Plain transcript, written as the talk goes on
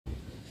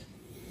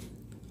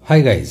Hi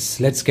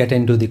guys, let's get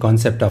into the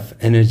concept of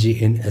energy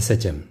in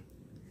SHM.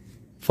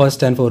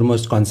 First and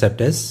foremost concept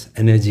is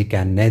energy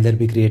can neither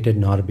be created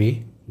nor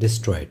be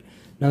destroyed.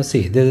 Now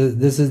see,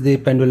 this is the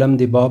pendulum.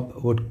 The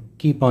bob would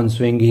keep on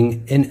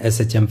swinging in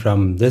SHM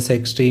from this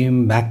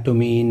extreme back to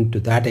mean to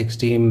that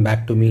extreme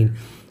back to mean,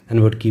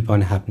 and would keep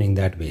on happening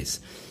that ways.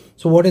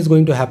 So what is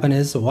going to happen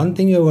is, one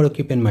thing you have to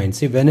keep in mind,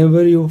 see,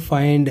 whenever you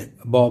find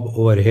bob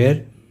over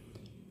here,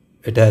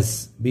 it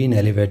has been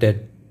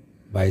elevated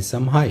by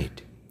some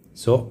height.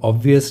 So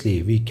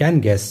obviously we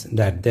can guess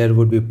that there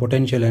would be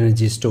potential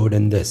energy stored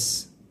in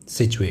this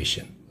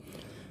situation.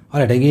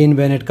 Alright, again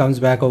when it comes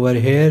back over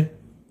here,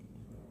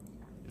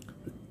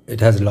 it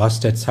has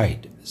lost its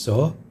height.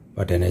 So,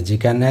 but energy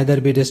can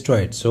neither be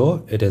destroyed.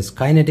 So it is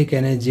kinetic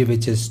energy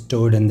which is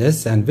stored in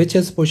this and which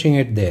is pushing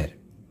it there,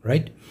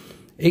 right?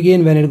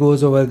 Again when it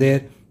goes over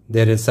there,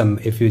 there is some,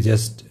 if you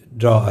just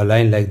draw a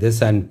line like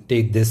this and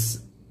take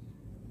this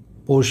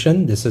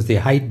portion, this is the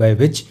height by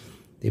which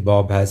the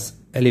bob has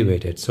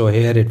elevated. So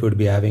here it would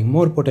be having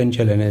more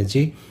potential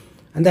energy,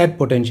 and that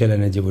potential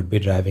energy would be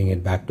driving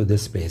it back to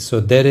this place. So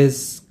there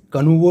is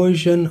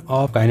conversion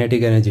of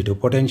kinetic energy to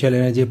potential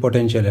energy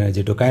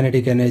to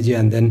kinetic energy,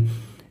 and then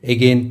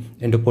again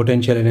into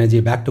potential energy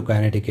back to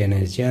kinetic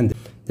energy, and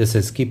this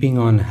is keeping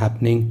on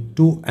happening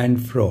to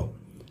and fro.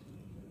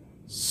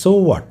 So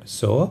what?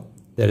 So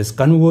there is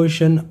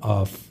conversion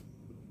of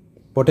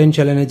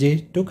potential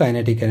energy to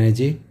kinetic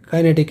energy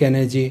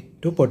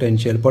to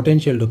potential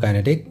to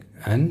kinetic,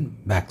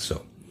 and back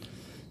so.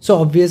 So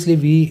obviously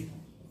we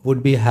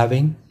would be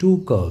having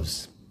two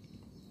curves.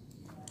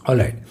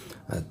 Alright,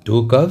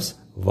 two curves,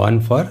 one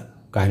for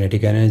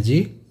kinetic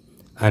energy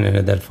and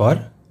another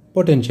for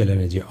potential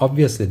energy.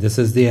 Obviously this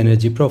is the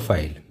energy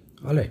profile.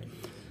 Alright,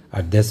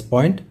 at this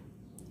point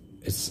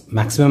it's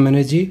maximum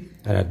energy,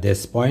 and at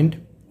this point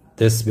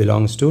this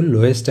belongs to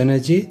lowest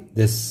energy,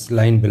 this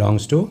line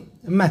belongs to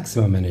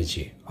maximum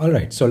energy.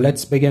 Alright, so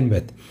let's begin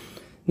with,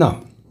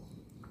 now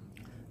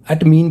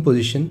at mean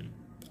position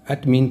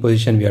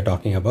we are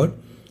talking about,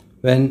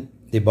 when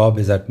the bob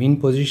is at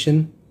mean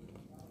position,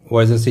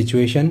 what is the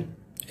situation?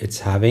 It's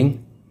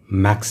having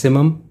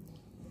maximum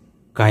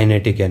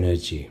kinetic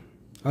energy.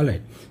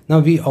 Alright, now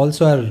we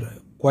also are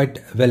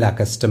quite well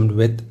accustomed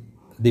with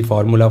the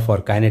formula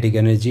for kinetic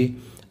energy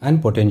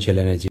and potential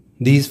energy.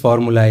 These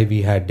formulae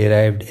we had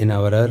derived in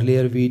our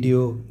earlier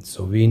video,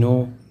 so we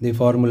know the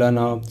formula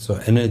now.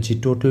 So energy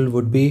total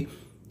would be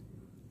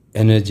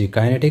energy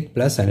kinetic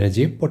plus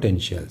energy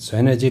potential. So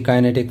energy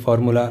kinetic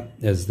formula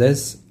is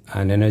this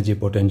and energy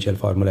potential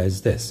formula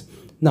is this.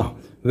 Now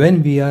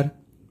when we are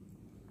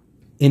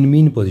in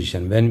mean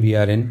position,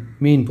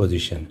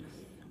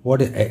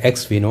 what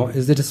x we know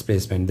is the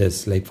displacement,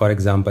 this, like for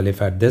example,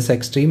 if at this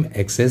extreme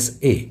x is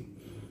a,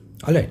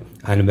 alright,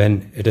 and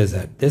when it is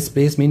at this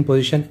place mean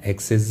position,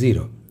 x is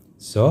 0.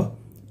 So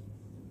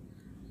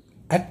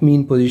at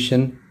mean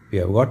position we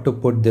have got to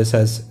put this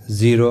as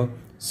 0.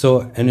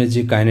 So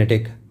energy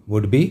kinetic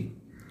would be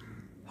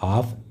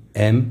half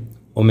m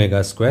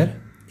omega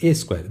square a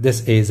square.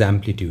 This a is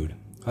amplitude.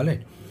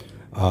 Alright,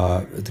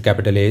 the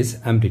capital A is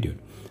amplitude.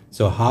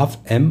 So half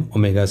m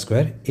omega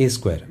square a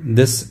square.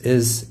 This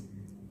is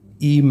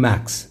E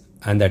max,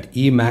 and that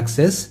E max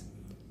is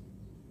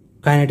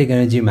kinetic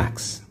energy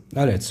max.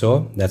 Alright,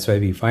 so that's why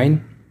we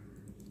find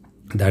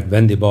that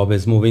when the bob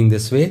is moving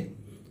this way,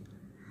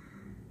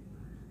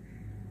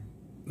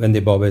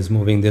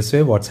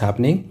 what's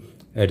happening?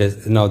 It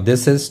is now,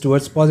 this is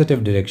towards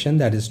positive direction,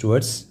 that is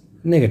towards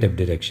negative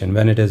direction.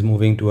 When it is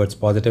moving towards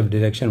positive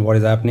direction, what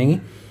is happening?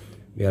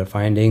 We are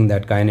finding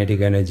that kinetic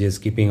energy is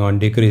keeping on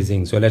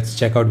decreasing. So let's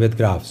check out with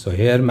graphs. So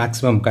here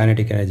maximum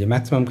kinetic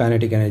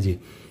energy,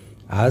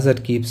 as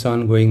it keeps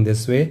on going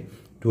this way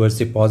towards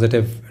the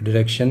positive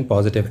direction,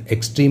 positive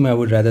extreme I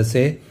would rather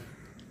say,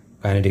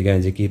 kinetic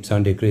energy keeps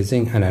on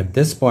decreasing, and at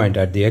this point,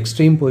 at the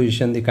extreme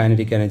position, the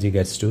kinetic energy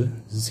gets to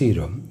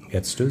zero.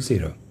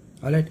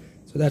 Alright,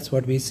 so that's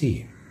what we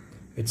see.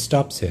 It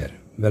stops here.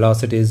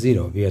 Velocity is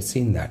 0. We have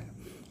seen that.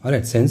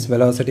 Alright, since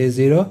velocity is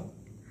 0,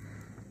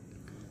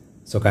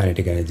 so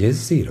kinetic energy is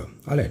 0.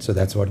 Alright, so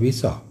that's what we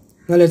saw.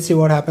 Now let's see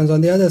what happens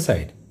on the other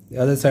side. The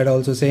other side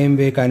also same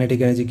way,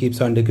 kinetic energy keeps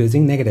on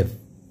decreasing, negative.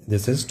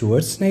 This is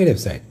towards negative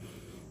side.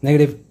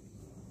 Negative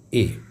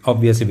a.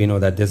 Obviously we know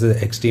that this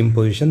is extreme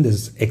position,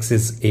 this is x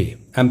is a,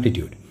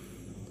 amplitude.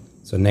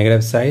 So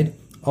negative side,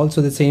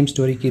 also the same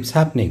story keeps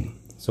happening.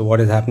 So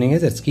what is happening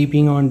is, it's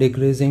keeping on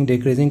decreasing,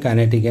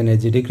 kinetic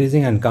energy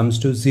decreasing, and comes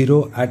to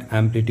 0 at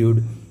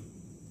amplitude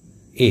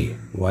a.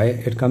 Why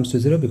it comes to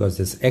 0? Because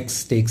this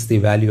x takes the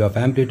value of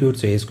amplitude,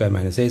 so a square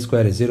minus a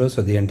square is 0.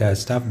 So the entire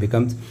stuff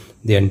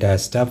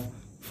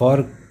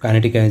for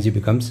kinetic energy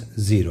becomes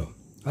 0.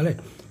 Alright,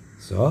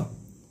 so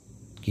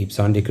keeps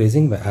on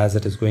decreasing as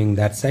it is going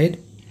that side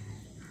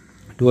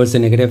towards the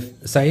negative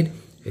side.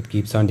 It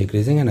keeps on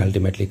decreasing and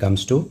ultimately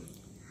comes to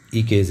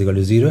Ek is equal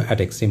to 0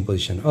 at extreme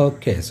position.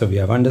 Okay, so we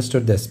have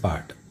understood this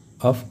part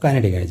of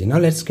kinetic energy. Now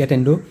let's get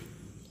into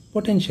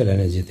potential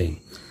energy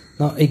thing.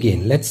 Now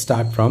again, let's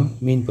start from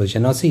mean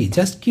position. Now see,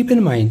 just keep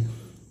in mind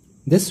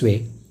this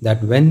way,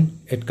 that when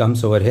it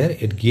comes over here,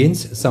 it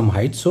gains some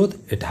height, so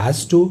it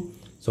has to,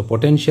 so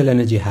potential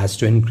energy has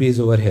to increase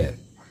over here.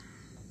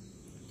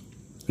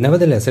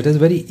 Nevertheless, it is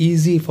very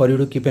easy for you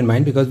to keep in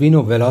mind because we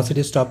know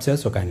velocity stops here,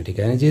 so kinetic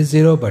energy is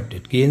 0, but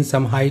it gains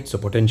some height, so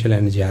potential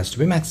energy has to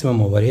be maximum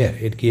over here.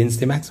 It gains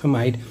the maximum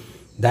height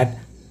that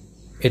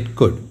it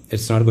could.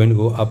 It's not going to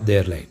go up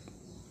there, like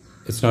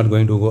it's not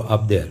going to go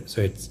up there,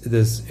 so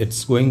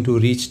it's going to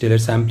reach till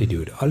its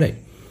amplitude. All right,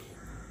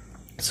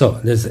 so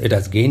it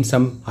has gained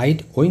some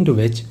height, owing to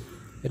which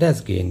it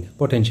has gained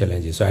potential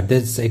energy. So at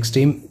this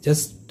extreme,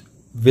 just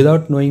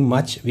without knowing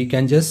much, we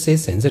can just say,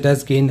 since it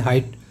has gained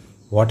height,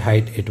 what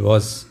height it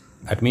was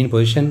at mean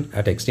position,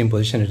 at extreme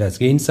position it has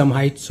gained some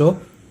height,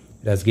 so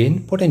it has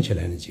gained potential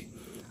energy.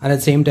 And at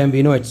the same time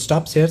we know it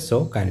stops here,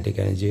 so kinetic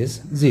energy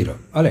is 0.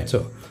 Alright,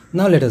 so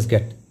now let us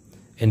get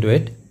into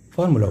it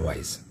formula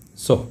wise.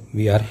 So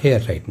we are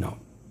here right now.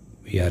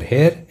 We are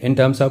here in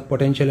terms of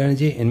potential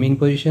energy in mean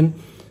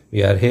position.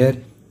 We are here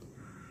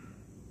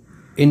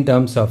in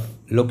terms of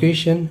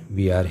location.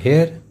 We are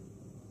here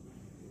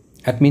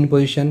at mean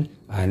position,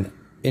 and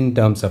in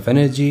terms of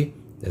energy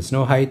there's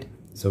no height,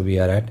 so we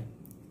are at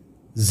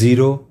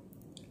 0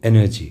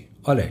 energy.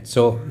 Alright,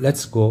 so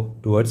let's go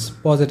towards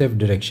positive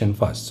direction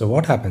first. So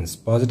what happens?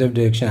 Positive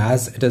direction,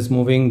 as it is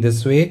moving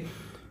this way,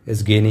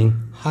 is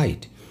gaining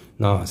height.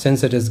 Now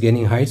since it is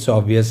gaining height, so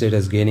obviously it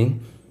is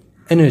gaining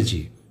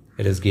energy.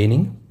 It is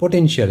gaining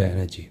potential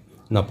energy.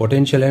 Now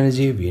potential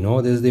energy, we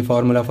know this is the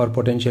formula for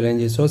potential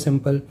energy, so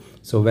simple.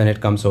 So when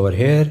it comes over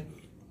here,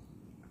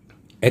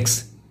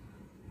 x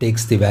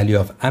takes the value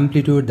of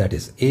amplitude, that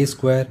is a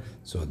square.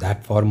 So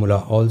that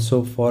formula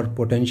also for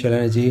potential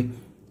energy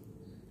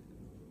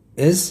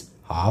is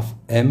half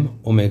m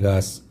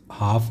omega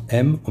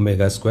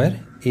square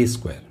a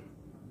square.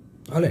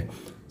 Alright,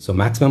 so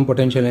maximum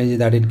potential energy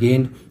that it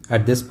gained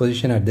at this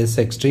position, at this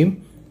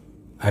extreme,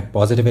 at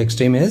positive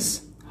extreme,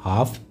 is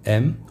half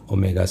m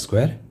omega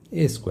square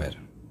a square.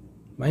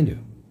 Mind you,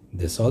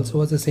 this also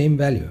was the same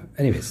value.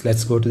 Anyways,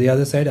 let's go to the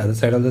other side. Other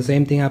side of the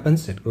same thing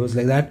happens. It goes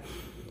like that.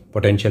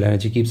 Potential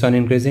energy keeps on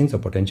increasing, so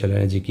potential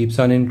energy keeps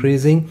on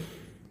increasing,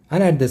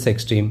 and at this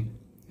extreme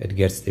it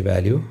gets the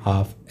value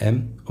half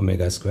m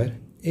omega square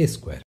a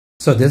square.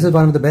 So this is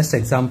one of the best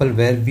example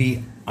where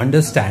we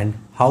understand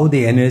how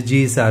the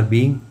energies are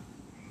being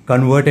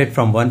converted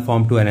from one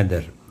form to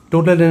another.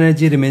 Total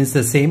energy remains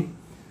the same,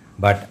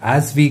 but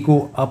as we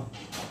go up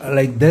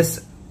like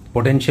this,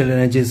 potential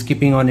energy is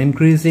keeping on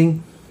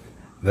increasing,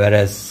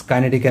 whereas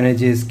kinetic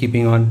energy is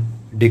keeping on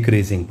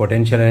decreasing.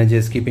 Potential energy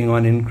is keeping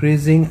on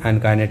increasing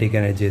and kinetic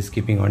energy is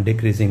keeping on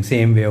decreasing.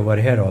 Same way over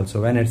here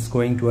also, when it's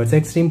going towards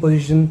extreme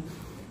position,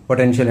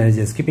 potential energy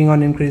is keeping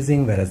on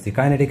increasing, whereas the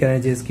kinetic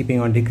energy is keeping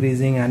on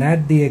decreasing, and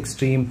at the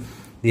extreme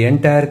the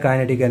entire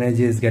kinetic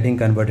energy is getting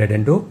converted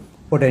into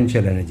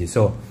potential energy.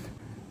 So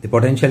the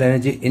potential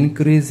energy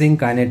increasing,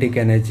 kinetic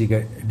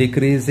energy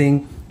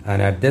decreasing,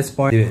 and at this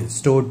point the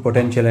stored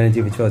potential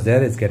energy which was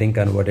there is getting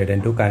converted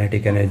into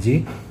kinetic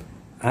energy,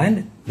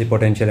 and the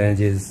potential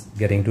energy is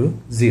getting to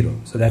 0.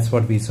 So that's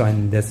what we saw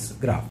in this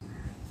graph.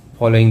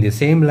 Following the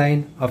same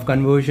line of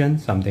conversion,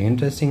 something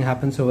interesting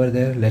happens over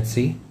there. Let's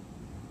see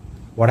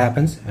what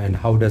happens and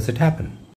how does it happen.